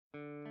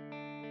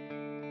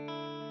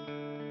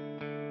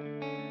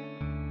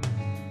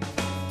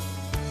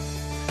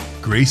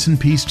Grace and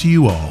peace to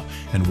you all,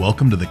 and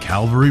welcome to the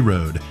Calvary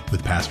Road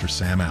with Pastor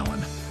Sam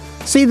Allen.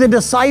 See, the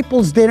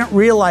disciples didn't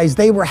realize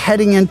they were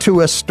heading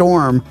into a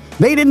storm.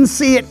 They didn't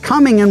see it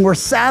coming and were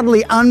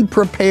sadly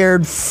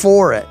unprepared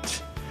for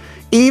it.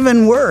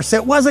 Even worse,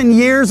 it wasn't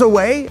years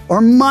away,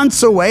 or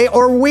months away,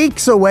 or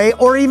weeks away,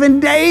 or even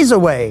days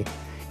away.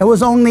 It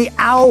was only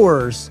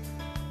hours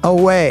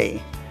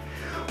away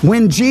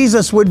when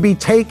Jesus would be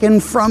taken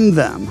from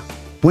them,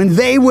 when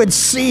they would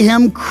see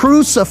him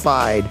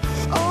crucified.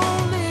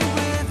 Only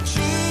with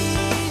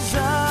Jesus,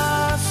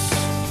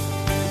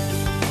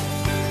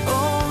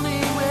 only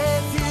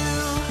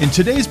with you. In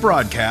today's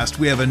broadcast,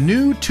 we have a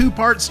new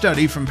two-part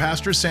study from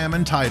Pastor Sam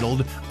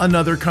entitled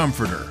Another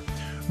Comforter.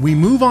 We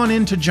move on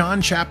into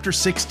John chapter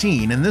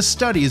 16, and this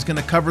study is going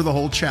to cover the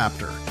whole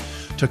chapter.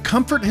 To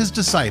comfort his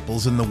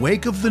disciples in the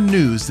wake of the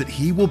news that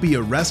he will be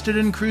arrested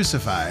and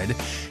crucified,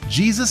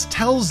 Jesus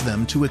tells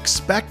them to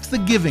expect the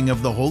giving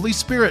of the Holy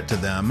Spirit to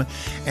them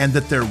and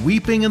that their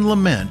weeping and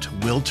lament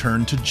will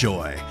turn to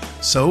joy.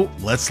 So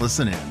let's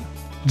listen in.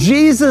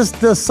 Jesus'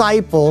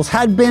 disciples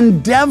had been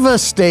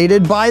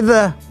devastated by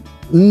the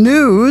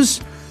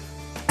news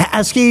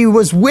as he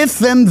was with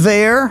them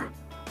there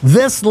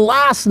this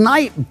last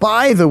night,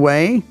 by the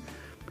way.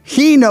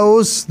 He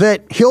knows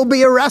that he'll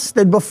be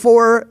arrested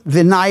before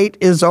the night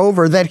is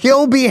over, that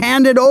he'll be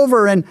handed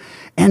over and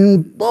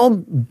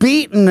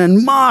beaten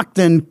and mocked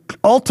and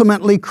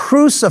ultimately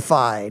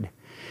crucified.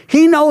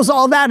 He knows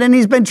all that, and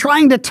he's been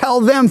trying to tell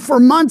them for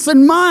months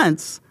and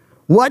months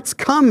what's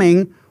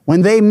coming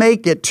when they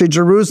make it to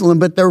Jerusalem,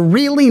 but they're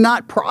really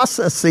not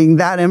processing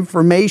that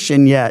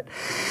information yet.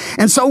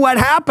 And so what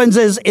happens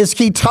is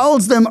he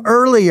tells them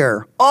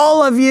earlier,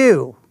 all of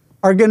you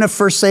are going to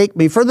forsake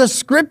me. For the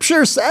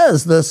scripture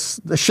says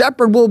the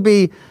shepherd will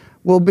be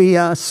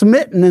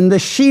smitten and the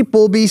sheep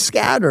will be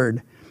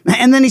scattered.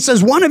 And then he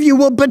says, one of you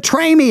will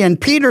betray me.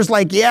 And Peter's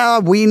like, yeah,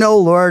 we know,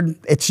 Lord,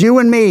 it's you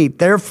and me.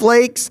 They're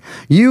flakes.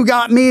 You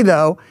got me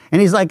though.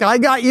 And he's like, I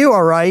got you,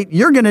 all right.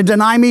 You're going to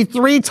deny me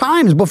 3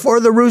 times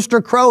before the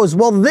rooster crows.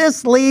 Well,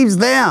 this leaves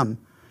them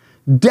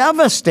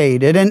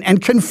devastated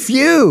and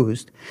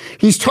confused.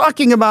 He's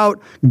talking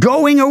about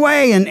going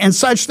away and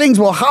such things.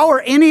 Well, how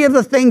are any of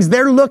the things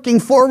they're looking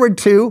forward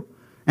to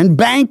and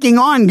banking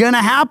on going to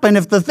happen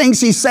if the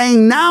things he's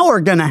saying now are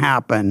going to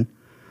happen?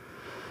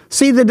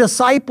 See, the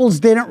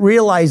disciples didn't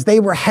realize they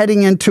were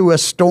heading into a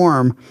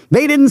storm.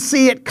 They didn't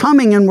see it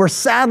coming and were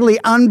sadly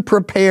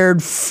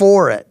unprepared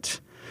for it.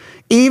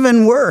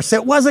 Even worse,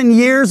 it wasn't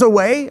years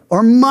away,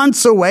 or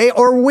months away,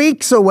 or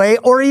weeks away,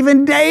 or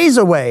even days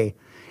away.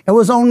 It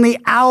was only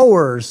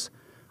hours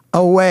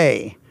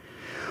away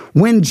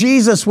when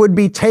Jesus would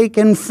be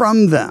taken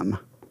from them,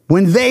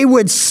 when they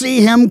would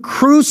see him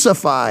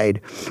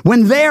crucified,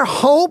 when their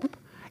hope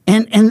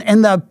and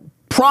the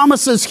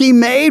promises he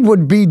made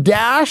would be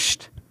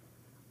dashed,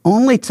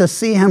 only to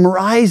see him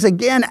rise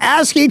again,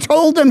 as he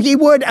told them he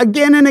would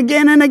again and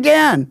again and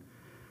again.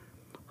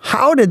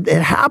 How did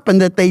it happen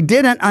that they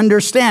didn't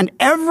understand?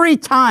 Every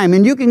time,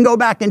 and you can go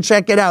back and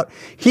check it out,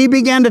 he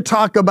began to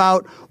talk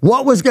about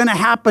what was going to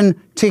happen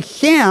to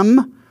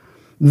him.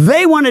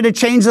 They wanted to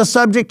change the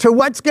subject to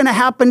what's going to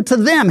happen to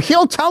them.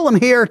 He'll tell them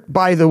here,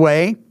 by the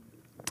way,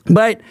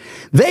 but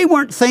they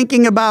weren't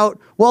thinking about,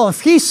 well,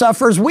 if he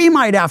suffers, we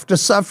might have to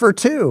suffer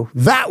too.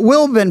 That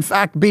will, in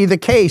fact, be the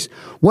case.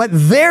 What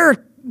they're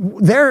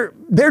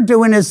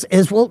doing is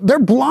they're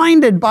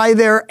blinded by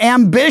their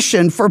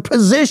ambition for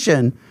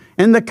position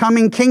in the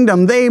coming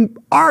kingdom. They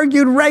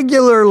argued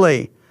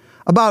regularly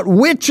about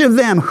which of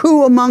them,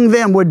 who among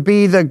them would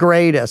be the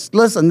greatest.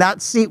 Listen,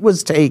 that seat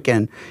was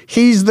taken.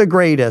 He's the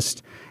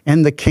greatest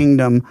in the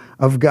kingdom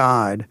of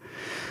God.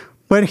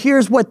 But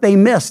here's what they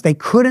missed. They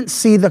couldn't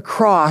see the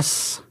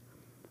cross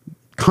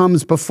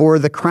comes before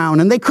the crown,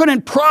 and they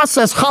couldn't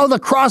process how the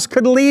cross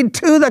could lead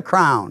to the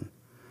crown.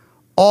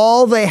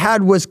 All they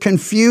had was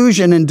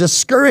confusion and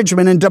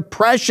discouragement and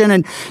depression.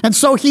 And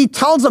so he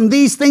tells them,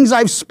 these things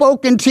I've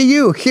spoken to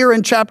you here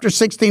in chapter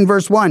 16,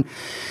 verse 1,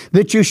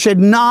 that you should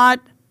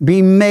not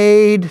be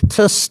made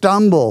to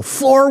stumble.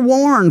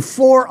 Forewarned,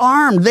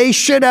 forearmed, they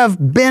should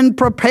have been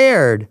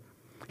prepared.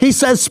 He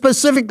says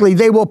specifically,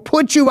 they will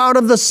put you out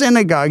of the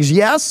synagogues.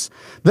 Yes,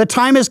 the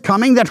time is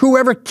coming that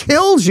whoever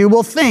kills you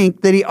will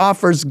think that he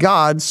offers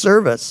God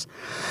service.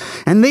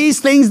 And these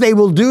things they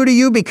will do to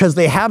you because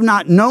they have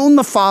not known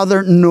the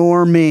Father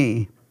nor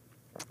me.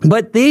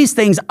 But these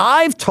things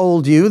I've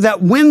told you,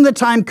 that when the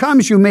time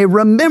comes, you may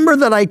remember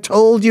that I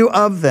told you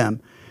of them.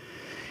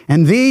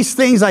 And these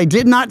things I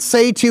did not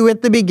say to you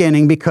at the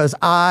beginning because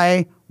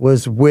I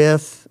was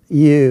with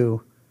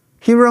you.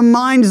 He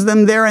reminds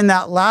them there in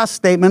that last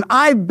statement,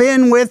 I've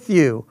been with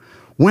you.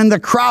 When the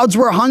crowds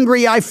were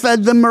hungry, I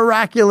fed them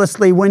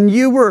miraculously. When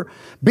you were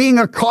being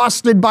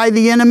accosted by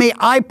the enemy,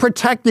 I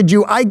protected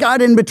you. I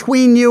got in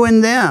between you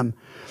and them.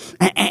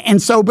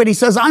 But he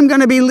says, I'm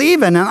going to be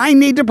leaving, and I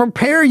need to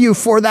prepare you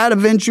for that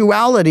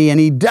eventuality. And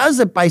he does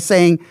it by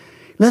saying,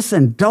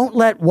 listen, don't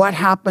let what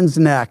happens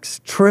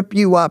next trip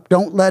you up.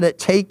 Don't let it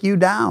take you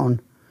down.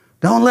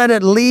 Don't let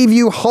it leave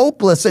you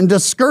hopeless and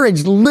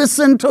discouraged.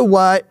 Listen to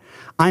what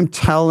I'm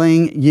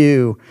telling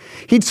you.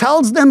 He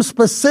tells them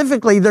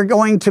specifically they're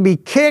going to be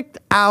kicked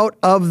out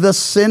of the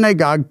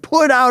synagogue,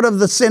 put out of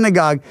the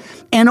synagogue.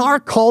 In our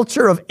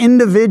culture of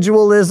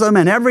individualism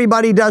and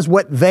everybody does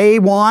what they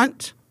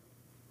want,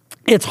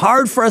 it's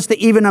hard for us to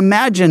even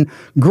imagine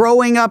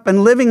growing up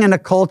and living in a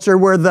culture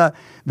where the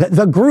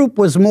group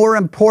was more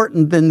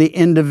important than the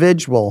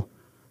individual.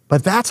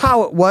 But that's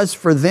how it was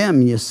for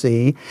them, you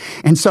see.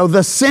 And so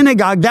the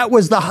synagogue, that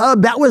was the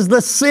hub, that was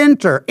the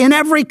center in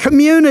every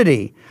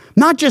community.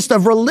 Not just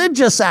of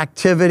religious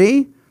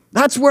activity.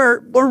 That's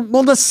where,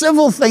 well, the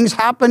civil things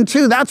happened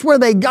too. That's where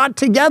they got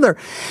together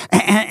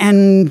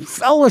and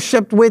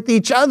fellowshiped with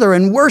each other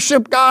and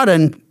worshiped God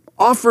and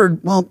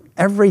offered, well,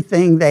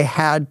 everything they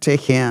had to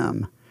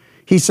him.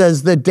 He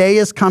says, the day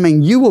is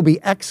coming, you will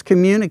be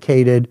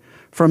excommunicated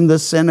from the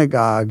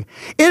synagogue.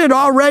 It had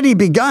already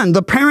begun.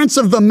 The parents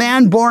of the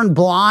man born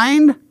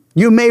blind,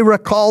 you may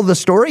recall the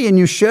story, and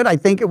you should. I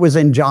think it was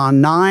in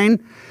John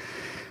 9.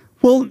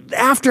 Well,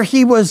 after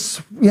he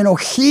was,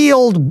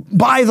 healed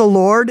by the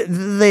Lord,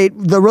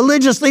 the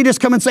religious leaders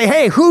come and say,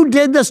 hey, who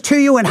did this to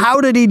you and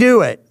how did he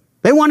do it?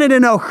 They wanted to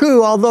know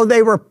who, although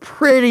they were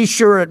pretty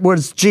sure it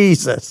was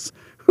Jesus.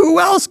 Who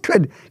else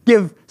could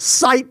give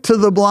sight to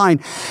the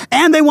blind?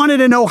 And they wanted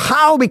to know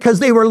how, because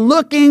they were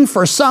looking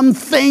for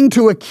something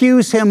to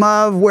accuse him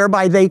of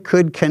whereby they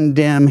could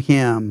condemn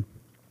him.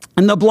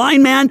 And the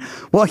blind man,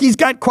 well, he's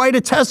got quite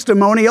a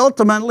testimony.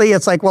 Ultimately,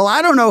 it's like, well,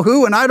 I don't know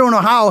who and I don't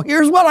know how.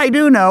 Here's what I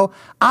do know.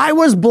 I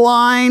was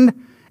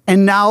blind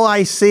and now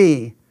I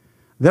see.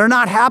 They're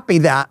not happy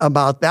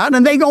about that.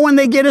 And they go and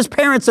they get his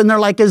parents and they're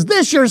like, is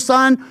this your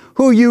son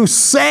who you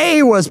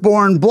say was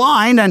born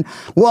blind? And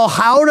well,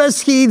 how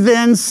does he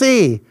then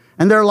see?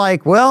 And they're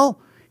like,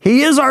 well,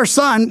 he is our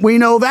son. We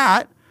know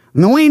that.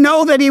 And we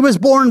know that he was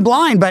born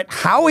blind, but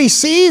how he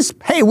sees,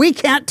 hey, we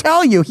can't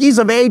tell you. He's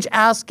of age,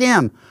 ask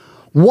him.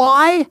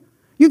 Why?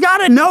 You got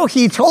to know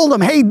he told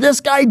them, hey,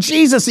 this guy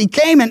Jesus, he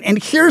came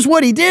and here's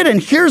what he did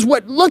and here's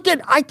what, look at,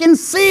 I can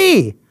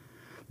see.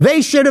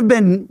 They should have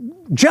been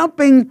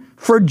jumping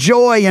for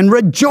joy and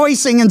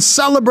rejoicing and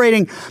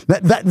celebrating.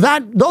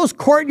 Those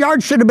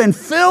courtyards should have been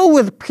filled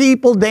with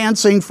people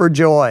dancing for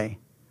joy.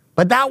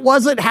 But that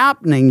wasn't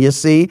happening, you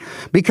see,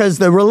 because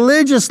the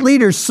religious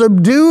leaders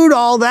subdued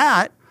all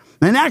that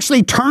and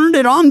actually turned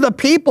it on the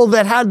people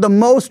that had the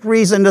most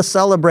reason to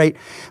celebrate.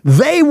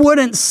 They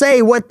wouldn't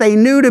say what they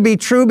knew to be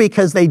true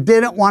because they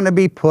didn't want to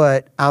be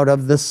put out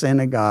of the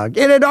synagogue.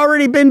 It had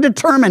already been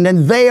determined,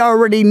 and they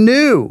already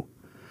knew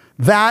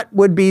that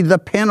would be the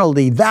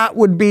penalty. That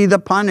would be the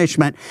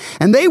punishment.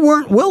 And they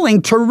weren't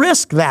willing to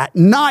risk that.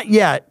 Not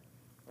yet.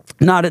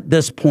 Not at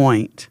this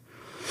point.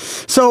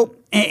 So,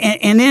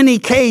 in any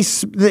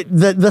case,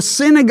 the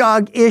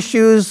synagogue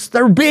issues,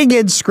 they're big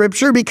in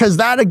Scripture because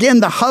that,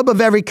 again, the hub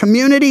of every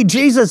community.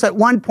 Jesus at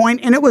one point,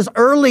 and it was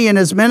early in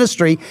his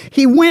ministry,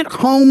 he went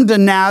home to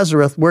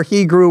Nazareth where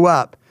he grew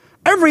up.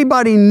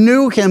 Everybody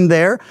knew him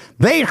there.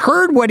 They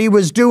heard what he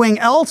was doing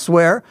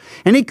elsewhere.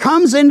 And he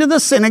comes into the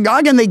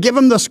synagogue and they give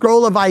him the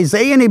scroll of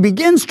Isaiah and he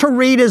begins to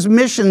read his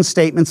mission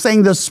statement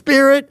saying, the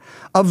Spirit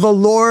of the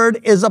Lord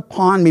is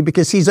upon me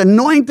because he's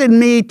anointed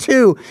me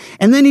too.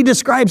 And then he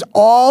describes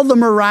all the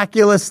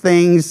miraculous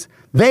things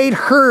they'd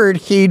heard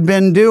he'd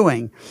been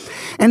doing.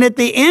 And at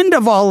the end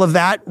of all of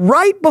that,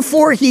 right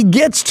before he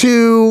gets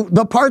to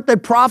the part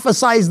that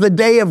prophesies the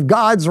day of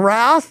God's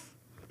wrath,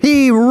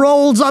 he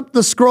rolls up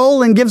the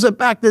scroll and gives it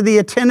back to the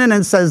attendant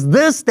and says,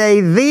 this day,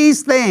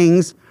 these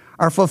things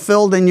are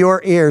fulfilled in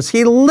your ears.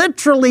 He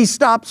literally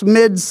stops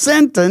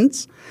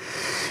mid-sentence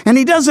and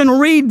he doesn't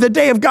read the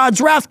day of God's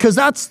wrath because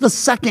that's the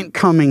second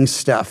coming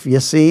stuff,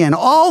 you see. And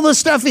all the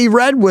stuff he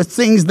read with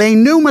things they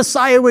knew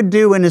Messiah would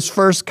do in his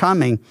first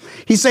coming.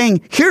 He's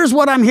saying, here's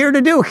what I'm here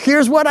to do.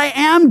 Here's what I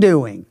am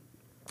doing.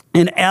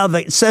 And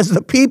it says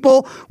the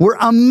people were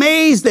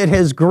amazed at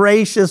his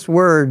gracious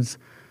words.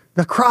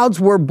 The crowds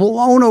were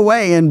blown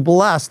away and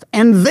blessed.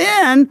 And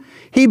then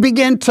he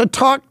began to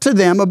talk to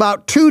them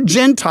about two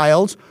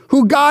Gentiles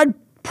who God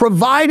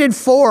provided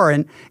for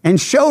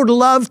and showed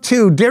love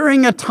to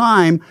during a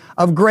time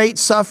of great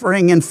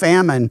suffering and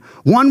famine.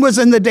 One was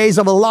in the days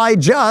of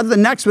Elijah, the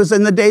next was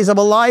in the days of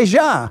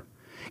Elijah.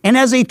 And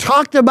as he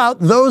talked about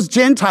those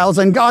Gentiles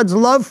and God's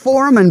love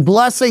for them and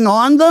blessing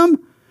on them,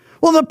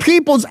 well, the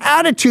people's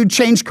attitude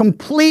changed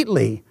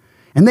completely.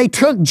 And they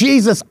took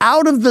Jesus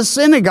out of the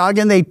synagogue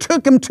and they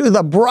took him to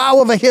the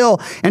brow of a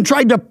hill and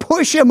tried to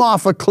push him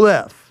off a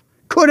cliff.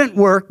 Couldn't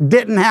work,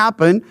 didn't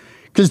happen,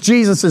 because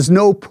Jesus is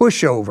no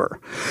pushover.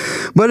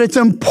 But it's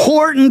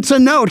important to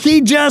note,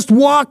 he just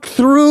walked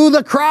through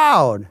the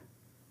crowd.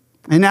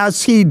 And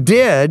as he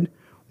did,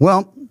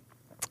 well,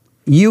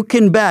 you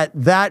can bet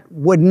that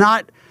would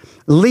not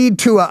lead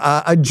to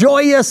a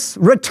joyous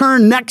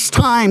return next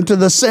time to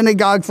the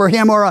synagogue for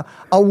him or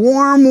a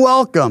warm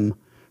welcome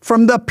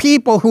from the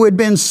people who had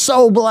been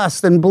so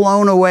blessed and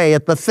blown away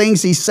at the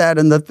things he said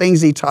and the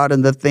things he taught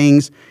and the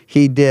things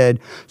he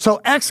did.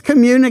 So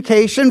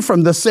excommunication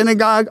from the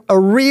synagogue, a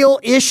real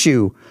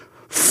issue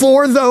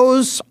for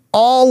those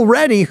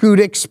already who'd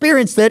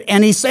experienced it,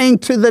 and he's saying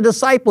to the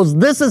disciples,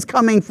 this is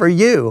coming for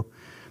you.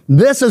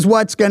 This is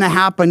what's going to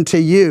happen to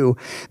you.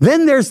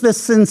 Then there's the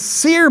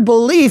sincere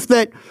belief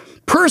that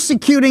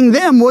persecuting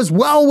them was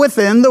well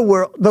within the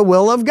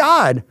will of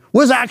God,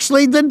 was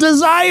actually the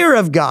desire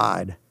of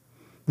God.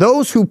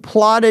 Those who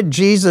plotted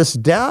Jesus'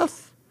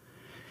 death,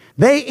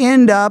 they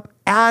end up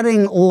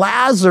adding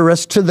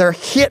Lazarus to their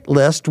hit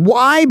list.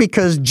 Why?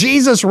 Because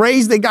Jesus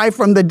raised the guy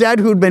from the dead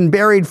who'd been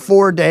buried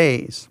 4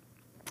 days.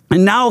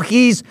 And now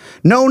he's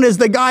known as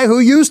the guy who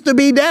used to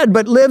be dead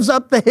but lives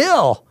up the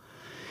hill.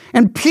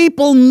 And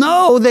people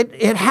know that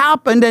it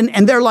happened,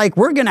 and they're like,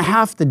 we're going to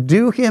have to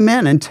do him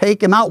in and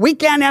take him out. We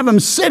can't have him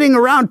sitting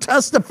around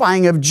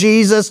testifying of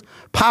Jesus'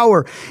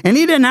 power. And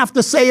he didn't have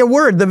to say a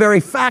word. The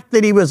very fact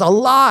that he was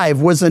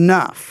alive was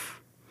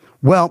enough.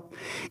 Well,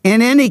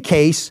 in any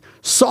case,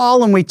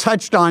 Saul, and we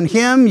touched on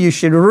him, you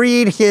should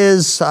read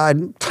his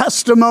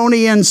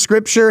testimony in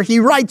Scripture. He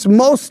writes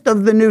most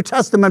of the New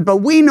Testament, but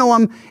we know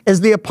him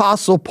as the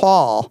Apostle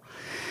Paul,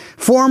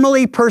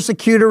 formerly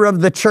persecutor of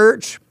the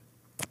church.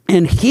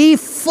 And he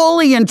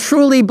fully and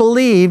truly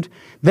believed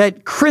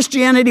that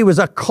Christianity was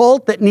a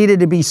cult that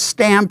needed to be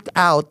stamped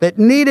out, that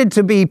needed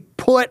to be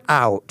put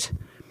out.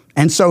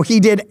 And so he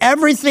did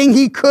everything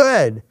he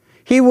could.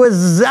 He was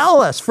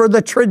zealous for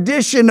the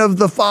tradition of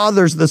the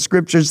fathers, the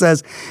Scripture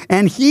says.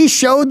 And he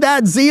showed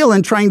that zeal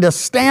in trying to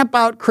stamp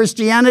out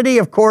Christianity.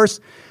 Of course,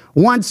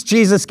 once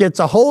Jesus gets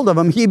a hold of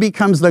him, he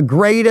becomes the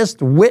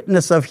greatest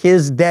witness of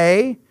his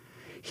day.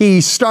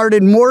 He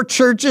started more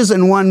churches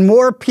and won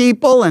more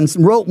people and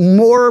wrote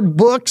more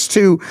books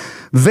to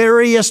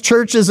various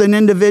churches and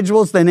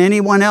individuals than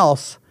anyone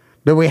else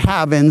that we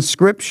have in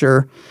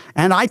Scripture,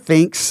 and I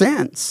think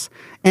since.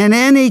 In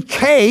any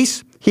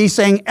case, he's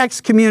saying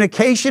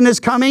excommunication is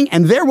coming,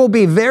 and there will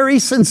be very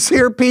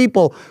sincere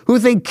people who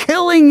think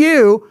killing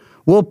you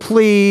will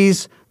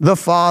please the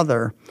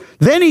Father.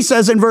 Then he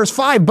says in verse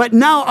 5, but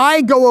now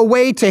I go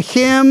away to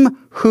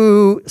him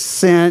who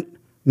sent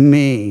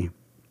me.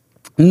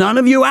 None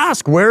of you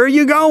ask, where are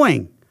you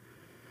going?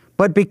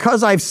 But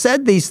because I've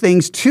said these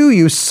things to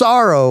you,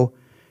 sorrow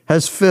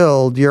has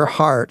filled your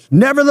heart.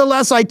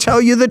 Nevertheless, I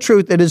tell you the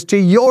truth. It is to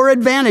your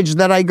advantage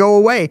that I go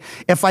away.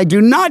 If I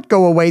do not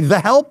go away, the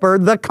Helper,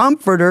 the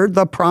Comforter,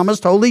 the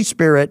promised Holy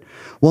Spirit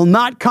will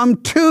not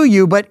come to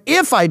you. But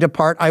if I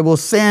depart, I will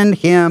send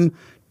him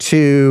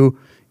to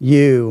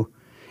you.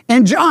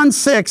 In John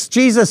 6,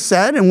 Jesus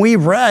said, and we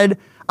read,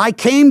 I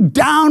came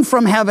down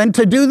from heaven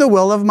to do the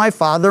will of my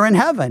Father in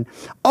heaven.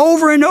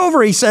 Over and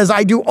over, he says,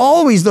 I do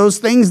always those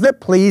things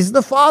that please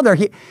the Father.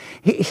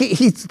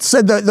 He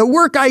said, the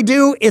work I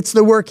do, it's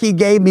the work he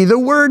gave me. The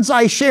words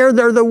I share,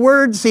 they're the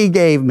words he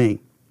gave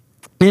me.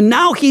 And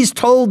now he's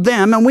told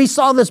them, and we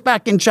saw this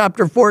back in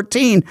chapter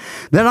 14,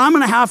 that I'm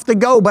going to have to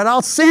go, but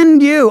I'll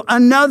send you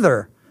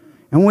another.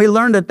 And we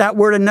learned that that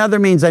word another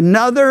means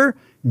another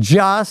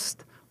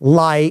just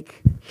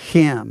like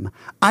him.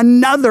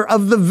 Another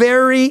of the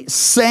very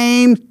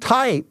same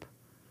type.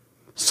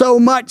 So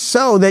much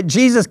so that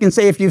Jesus can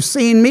say, if you've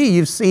seen me,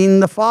 you've seen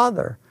the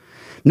Father.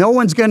 No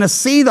one's going to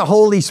see the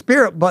Holy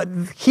Spirit, but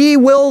he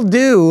will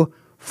do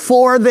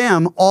for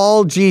them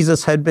all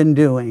Jesus had been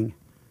doing.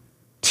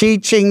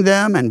 Teaching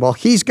them, and well,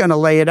 he's going to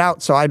lay it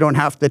out so I don't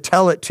have to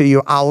tell it to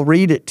you. I'll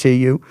read it to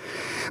you.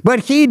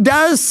 But he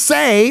does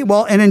say,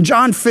 well, and in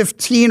John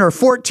 15 or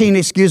 14,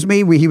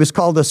 he was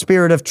called the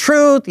Spirit of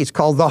Truth. He's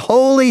called the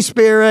Holy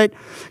Spirit.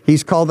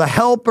 He's called the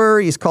Helper.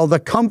 He's called the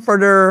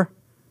Comforter.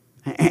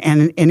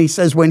 And he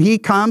says, when he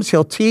comes,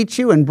 he'll teach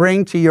you and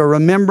bring to your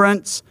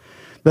remembrance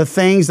the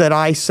things that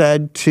I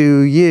said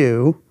to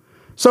you.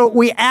 So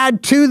we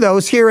add to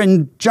those here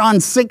in John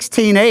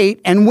 16:8,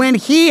 and when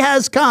he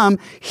has come,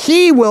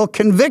 he will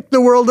convict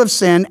the world of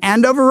sin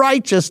and of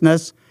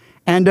righteousness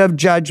and of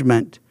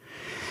judgment.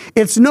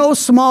 It's no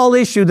small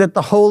issue that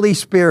the Holy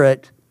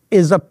Spirit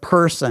is a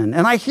person.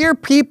 And I hear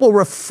people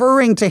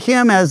referring to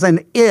him as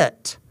an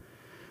it.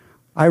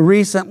 I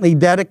recently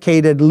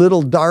dedicated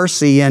little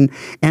Darcy, and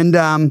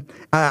her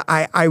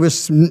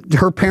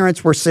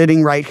parents were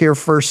sitting right here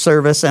first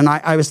service, and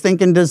I was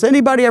thinking, does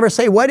anybody ever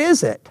say, what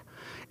is it?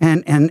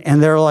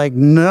 And they're like,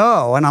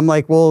 no. And I'm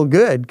like, well,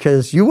 good,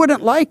 because you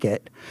wouldn't like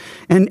it.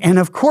 And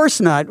of course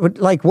not.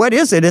 Like, what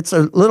is it? It's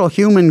a little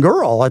human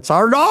girl. It's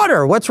our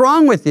daughter. What's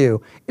wrong with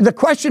you? The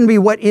question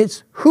would be,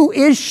 who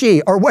is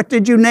she? Or what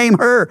did you name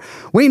her?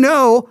 We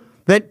know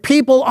that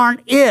people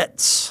aren't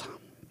its.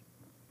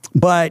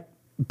 But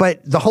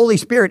the Holy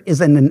Spirit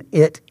isn't an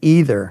it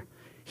either.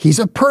 He's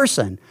a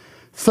person.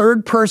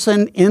 Third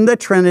person in the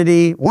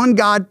Trinity, one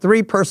God,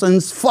 three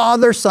persons,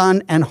 Father,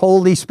 Son, and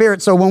Holy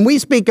Spirit. So when we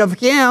speak of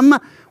him,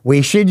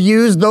 we should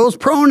use those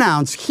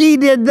pronouns. He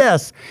did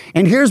this,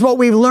 and here's what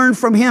we've learned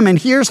from him, and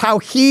here's how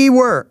he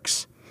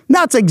works.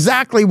 That's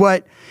exactly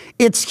what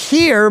it's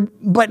here,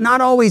 but not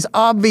always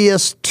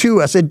obvious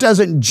to us. It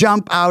doesn't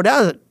jump out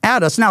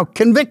at us. Now,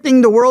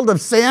 convicting the world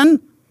of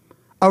sin,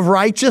 of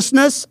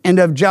righteousness, and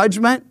of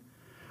judgment,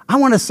 I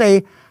want to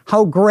say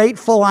how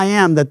grateful I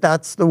am that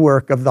that's the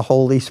work of the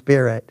Holy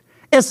Spirit.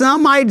 It's not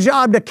my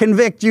job to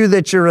convict you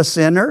that you're a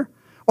sinner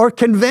or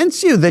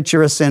convince you that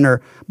you're a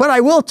sinner. But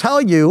I will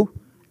tell you,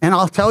 and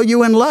I'll tell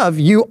you in love,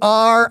 you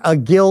are a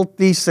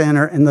guilty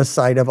sinner in the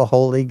sight of a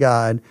holy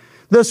God.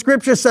 The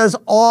scripture says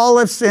all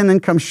have sinned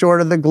and come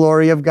short of the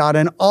glory of God,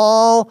 and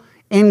all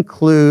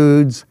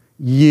includes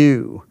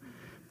you.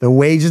 The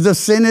wages of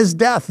sin is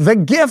death. The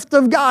gift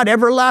of God,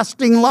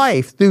 everlasting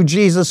life through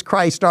Jesus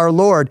Christ our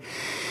Lord.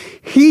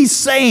 He's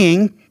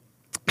saying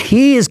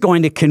he is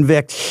going to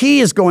convict. He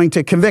is going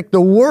to convict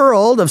the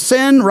world of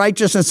sin,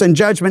 righteousness, and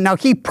judgment. Now,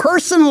 he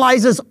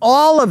personalizes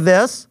all of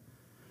this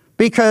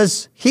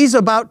because he's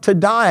about to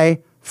die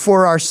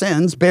for our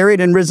sins, buried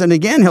and risen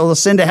again. He'll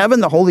ascend to heaven.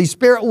 The Holy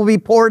Spirit will be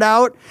poured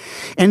out.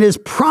 And his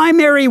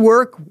primary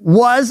work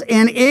was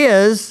and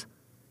is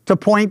to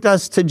point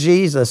us to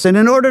Jesus. And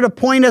in order to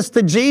point us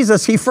to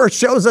Jesus, he first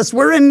shows us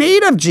we're in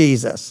need of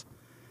Jesus.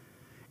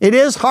 It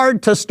is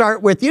hard to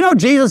start with,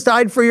 Jesus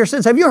died for your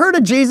sins. Have you heard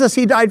of Jesus?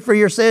 He died for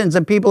your sins.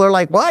 And people are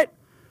like, what?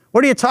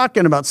 What are you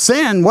talking about?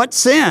 Sin? What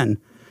sin?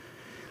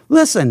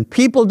 Listen,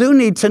 people do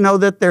need to know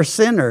that they're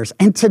sinners.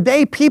 And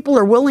today people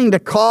are willing to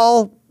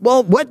call,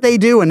 what they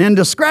do an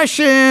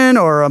indiscretion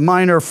or a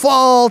minor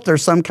fault or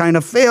some kind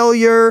of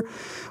failure.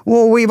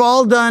 Well, we've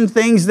all done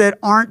things that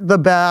aren't the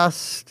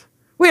best.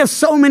 We have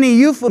so many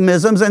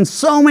euphemisms and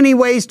so many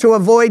ways to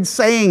avoid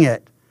saying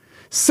it.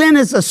 Sin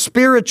is a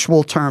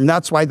spiritual term.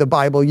 That's why the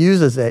Bible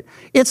uses it.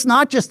 It's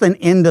not just an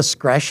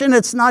indiscretion.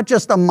 It's not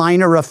just a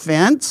minor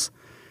offense.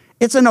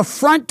 It's an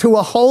affront to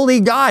a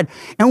holy God.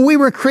 And we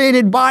were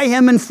created by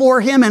him and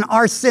for him, and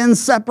our sin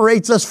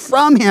separates us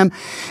from him.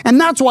 And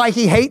that's why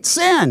he hates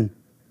sin.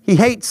 He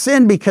hates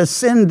sin because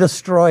sin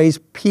destroys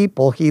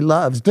people he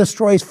loves,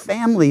 destroys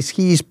families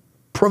he's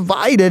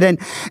provided,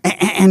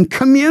 and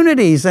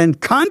communities and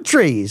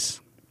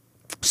countries.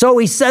 So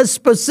he says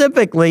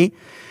specifically,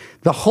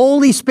 the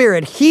Holy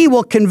Spirit, he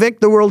will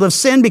convict the world of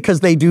sin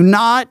because they do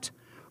not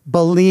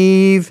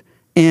believe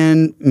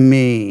in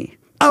me.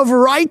 Of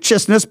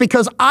righteousness,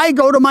 because I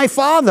go to my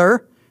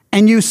Father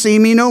and you see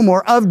me no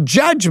more. Of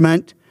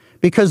judgment,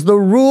 because the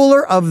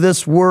ruler of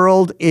this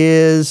world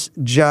is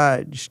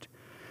judged.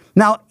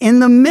 Now, in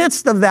the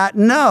midst of that,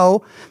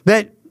 know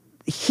that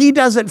he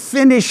doesn't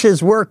finish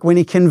his work when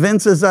he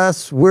convinces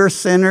us we're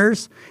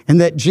sinners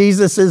and that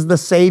Jesus is the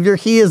Savior.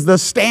 He is the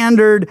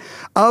standard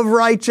of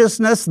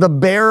righteousness, the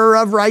bearer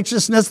of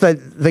righteousness,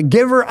 the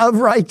giver of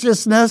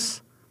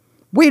righteousness.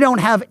 We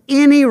don't have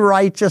any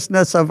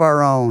righteousness of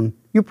our own.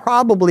 You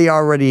probably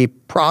already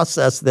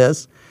processed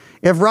this.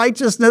 If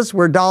righteousness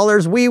were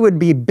dollars, we would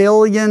be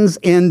billions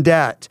in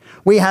debt.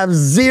 We have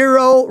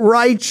zero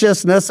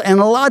righteousness and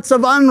lots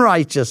of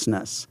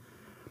unrighteousness.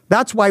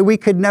 That's why we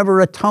could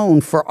never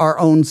atone for our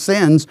own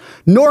sins,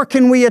 nor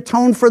can we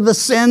atone for the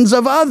sins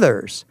of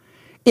others.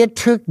 It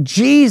took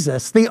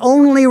Jesus, the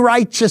only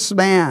righteous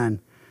man,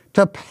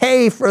 to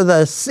pay for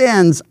the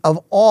sins of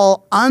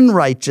all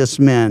unrighteous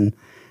men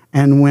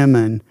and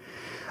women.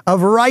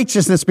 Of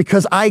righteousness,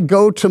 because I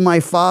go to my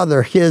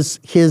Father. His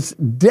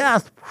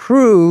death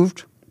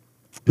proved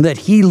that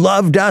he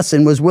loved us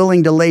and was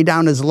willing to lay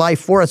down his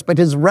life for us. But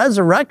his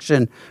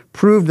resurrection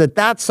proved that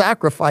that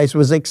sacrifice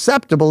was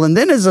acceptable. And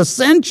then his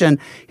ascension,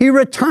 he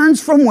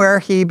returns from where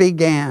he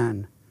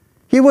began.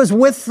 He was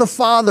with the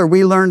Father,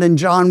 we learned in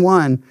John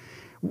 1,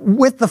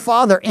 with the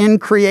Father in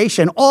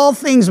creation. All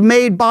things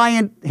made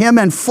by him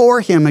and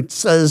for him, it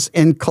says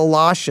in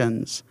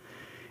Colossians.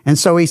 And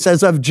so he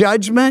says of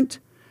judgment,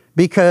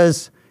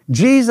 because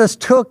Jesus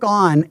took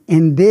on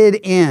and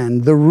did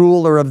end the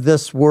ruler of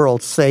this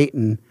world,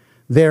 Satan,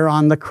 there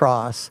on the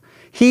cross.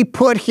 He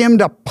put him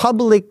to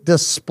public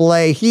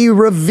display. He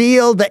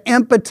revealed the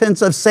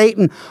impotence of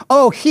Satan.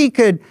 Oh, he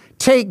could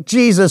take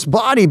Jesus'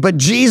 body, but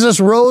Jesus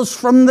rose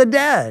from the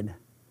dead.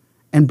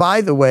 And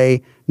by the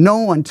way, no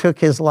one took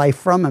his life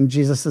from him.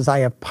 Jesus says, I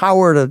have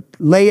power to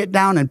lay it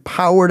down and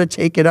power to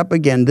take it up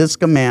again. This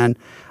command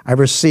I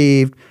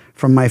received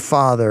from my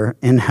Father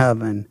in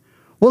heaven.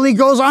 Well, he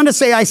goes on to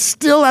say, I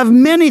still have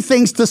many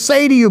things to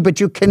say to you, but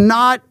you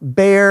cannot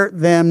bear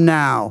them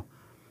now.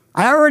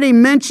 I already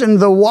mentioned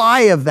the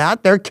why of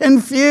that. They're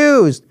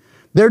confused.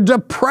 They're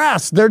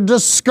depressed. They're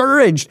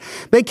discouraged.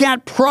 They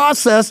can't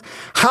process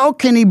how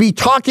can he be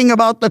talking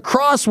about the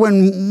cross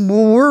when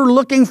we're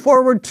looking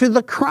forward to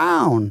the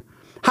crown?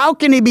 How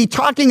can he be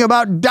talking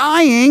about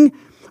dying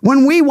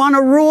when we want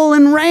to rule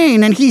and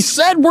reign? And he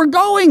said we're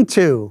going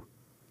to.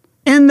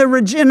 In the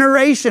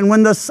regeneration,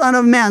 when the Son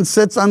of Man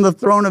sits on the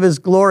throne of his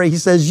glory, he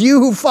says, you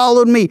who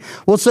followed me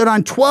will sit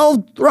on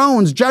 12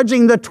 thrones,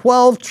 judging the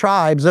 12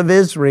 tribes of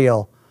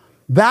Israel.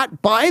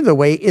 That, by the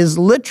way, is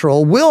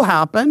literal, will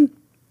happen.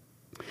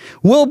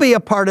 We'll be a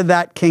part of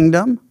that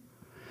kingdom.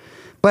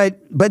 But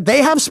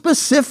they have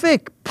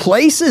specific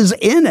places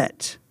in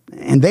it.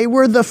 And they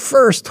were the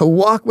first to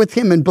walk with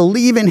him and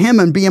believe in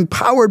him and be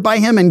empowered by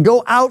him and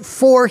go out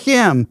for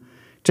him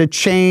to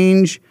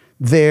change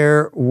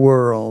their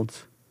world.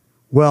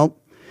 Well,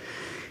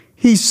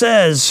 he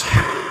says,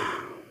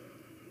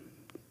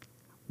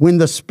 when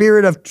the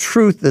Spirit of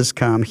truth is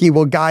come, he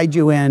will guide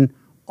you in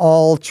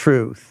all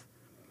truth.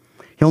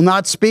 He'll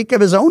not speak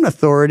of his own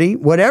authority.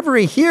 Whatever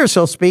he hears,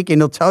 he'll speak,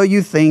 and he'll tell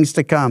you things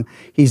to come.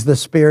 He's the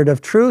Spirit of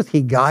truth.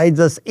 He guides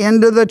us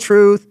into the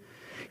truth.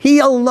 He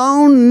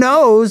alone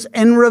knows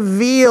and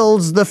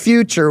reveals the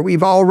future.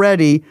 We've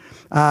already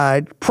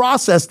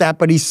processed that,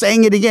 but he's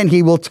saying it again.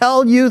 He will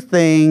tell you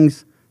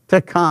things to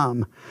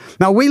come.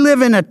 Now, we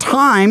live in a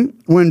time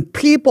when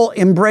people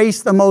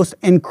embrace the most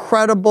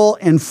incredible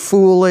and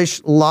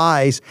foolish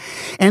lies.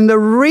 And the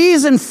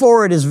reason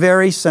for it is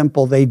very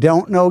simple. They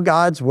don't know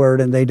God's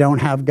word and they don't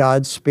have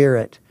God's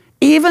Spirit.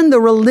 Even the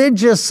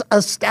religious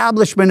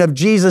establishment of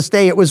Jesus'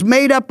 day, it was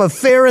made up of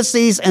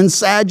Pharisees and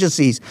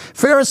Sadducees.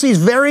 Pharisees,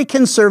 very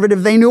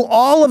conservative. They knew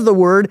all of the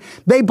word.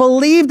 They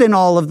believed in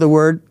all of the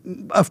word.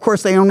 Of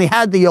course, they only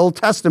had the Old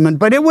Testament,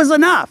 but it was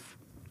enough.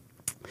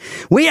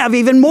 We have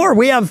even more.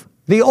 We have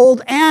the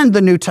Old and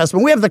the New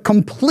Testament. We have the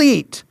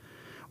complete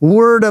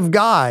Word of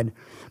God.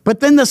 But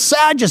then the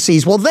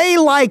Sadducees, well, they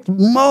liked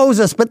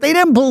Moses, but they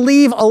didn't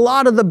believe a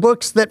lot of the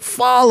books that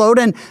followed.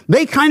 And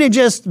they kind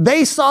of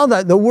they saw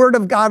the Word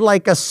of God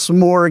like a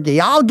smorgy.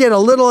 I'll get a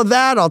little of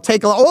that. I'll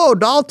take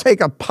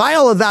a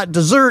pile of that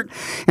dessert.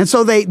 And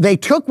so they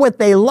took what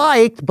they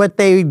liked, but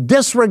they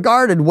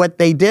disregarded what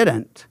they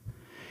didn't.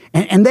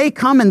 And they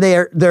come and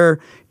they're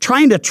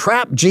trying to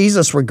trap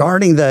Jesus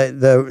regarding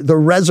the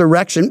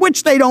resurrection,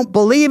 which they don't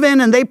believe in,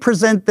 and they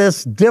present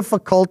this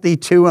difficulty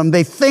to him.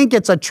 They think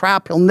it's a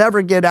trap he'll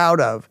never get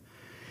out of.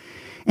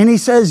 And he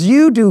says,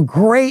 you do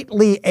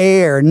greatly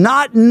err,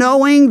 not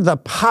knowing the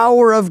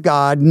power of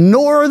God,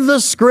 nor the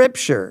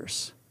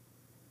Scriptures.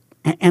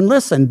 And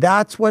listen,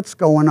 that's what's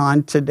going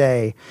on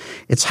today.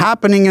 It's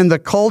happening in the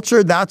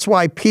culture. That's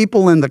why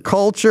people in the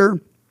culture,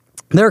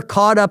 they're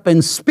caught up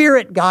in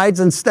spirit guides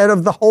instead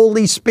of the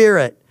Holy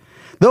Spirit.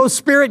 Those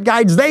spirit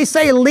guides, they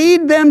say,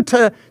 lead them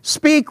to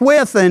speak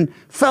with and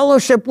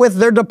fellowship with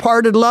their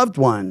departed loved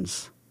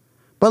ones.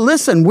 But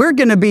listen, we're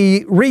going to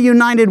be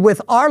reunited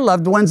with our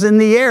loved ones in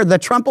the air. The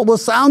trumpet will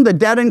sound, the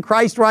dead in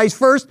Christ rise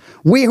first.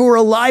 We who are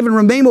alive and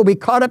remain will be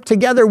caught up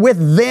together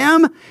with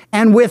them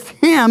and with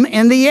him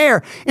in the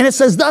air. And it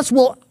says, thus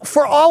will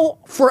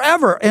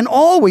forever and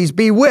always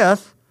be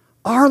with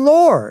our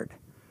Lord.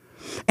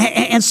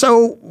 And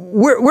so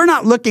we're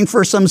not looking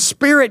for some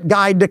spirit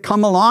guide to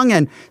come along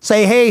and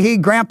say, hey,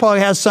 Grandpa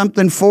has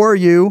something for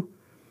you.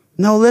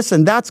 No,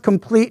 listen, that's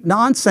complete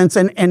nonsense.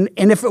 And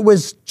if it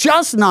was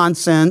just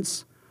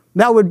nonsense,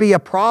 that would be a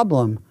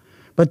problem.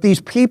 But these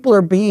people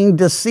are being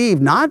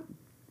deceived, not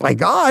by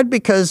God,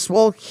 because,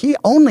 well, he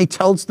only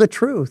tells the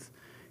truth.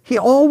 He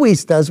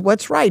always does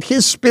what's right.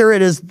 His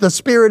Spirit is the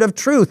Spirit of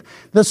truth,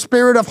 the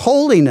Spirit of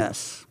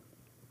holiness.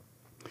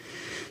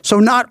 So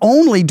not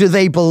only do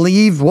they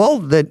believe, well,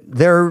 that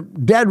their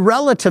dead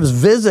relatives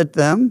visit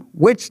them,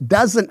 which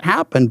doesn't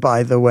happen,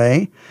 by the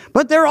way,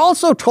 but they're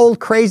also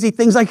told crazy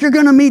things like, you're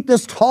going to meet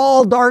this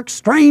tall, dark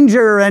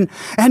stranger, and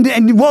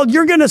well,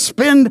 you're going to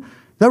spend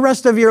the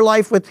rest of your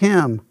life with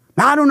him.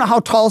 Now, I don't know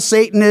how tall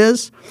Satan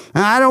is.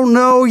 And I don't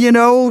know,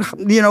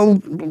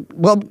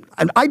 well,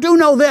 I do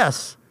know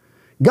this.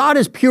 God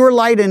is pure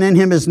light, and in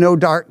him is no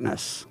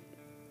darkness.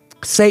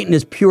 Satan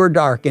is pure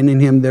dark, and in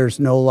him there's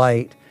no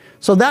light.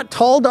 So that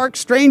tall, dark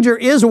stranger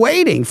is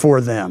waiting for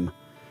them.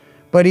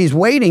 But he's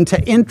waiting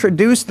to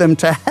introduce them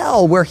to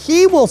hell, where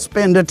he will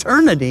spend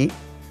eternity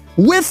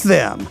with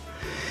them.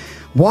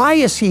 Why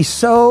is he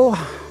so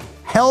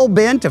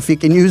hell-bent, if you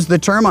can use the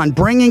term, on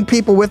bringing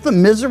people with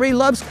him? Misery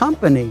loves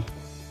company.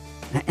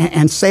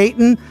 And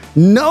Satan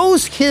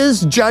knows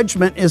his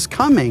judgment is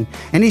coming.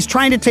 And he's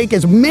trying to take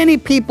as many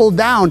people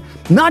down,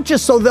 not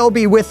just so they'll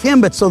be with him,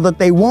 but so that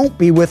they won't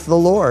be with the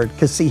Lord.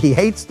 Because, see, he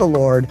hates the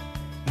Lord.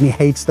 And he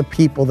hates the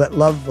people that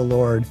love the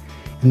Lord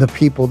and the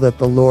people that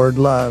the Lord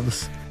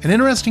loves. An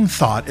interesting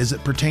thought as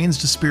it pertains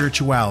to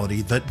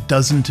spirituality that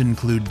doesn't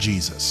include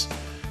Jesus,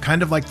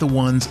 kind of like the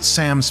ones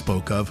Sam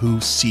spoke of who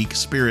seek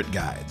spirit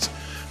guides.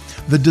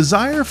 The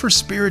desire for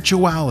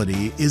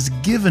spirituality is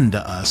given to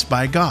us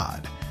by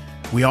God.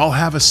 We all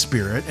have a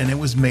spirit, and it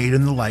was made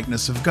in the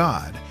likeness of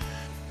God.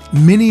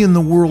 Many in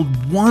the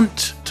world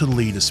want to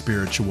lead a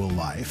spiritual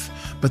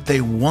life, but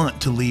they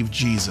want to leave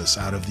Jesus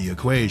out of the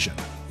equation.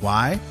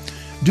 Why?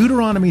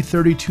 Deuteronomy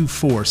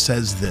 32:4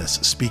 says this,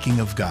 speaking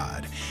of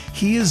God,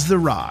 He is the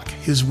rock,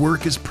 His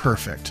work is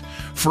perfect,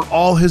 for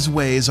all His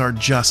ways are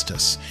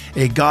justice,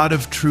 a God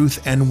of truth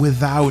and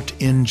without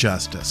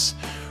injustice.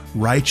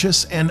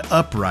 Righteous and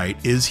upright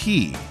is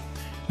He.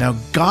 Now,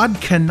 God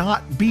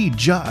cannot be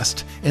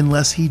just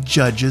unless He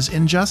judges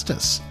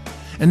injustice.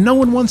 And no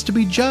one wants to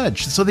be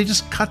judged, so they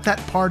just cut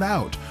that part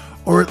out,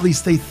 or at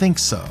least they think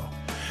so.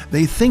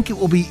 They think it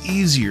will be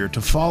easier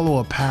to follow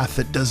a path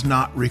that does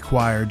not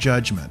require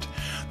judgment.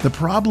 The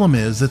problem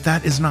is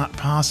that is not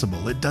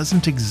possible. It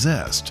doesn't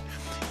exist.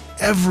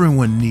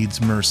 Everyone needs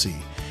mercy,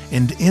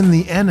 and in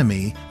the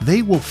enemy,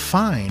 they will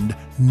find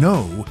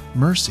no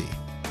mercy.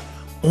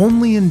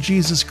 Only in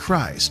Jesus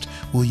Christ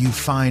will you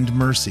find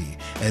mercy,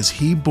 as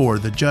He bore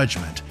the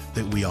judgment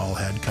that we all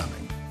had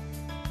coming.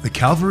 The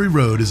Calvary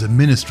Road is a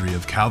ministry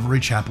of Calvary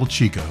Chapel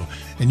Chico,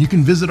 and you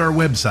can visit our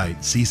website,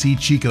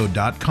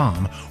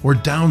 ccchico.com, or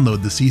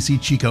download the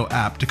CC Chico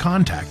app to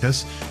contact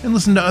us and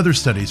listen to other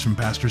studies from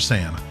Pastor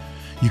Sam.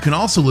 You can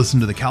also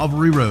listen to The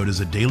Calvary Road as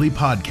a daily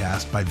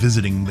podcast by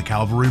visiting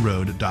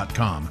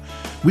thecalvaryroad.com.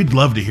 We'd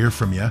love to hear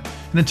from you,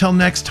 and until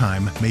next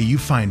time, may you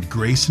find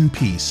grace and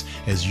peace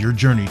as your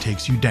journey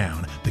takes you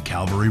down the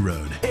Calvary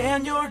Road.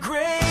 And your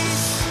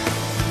grace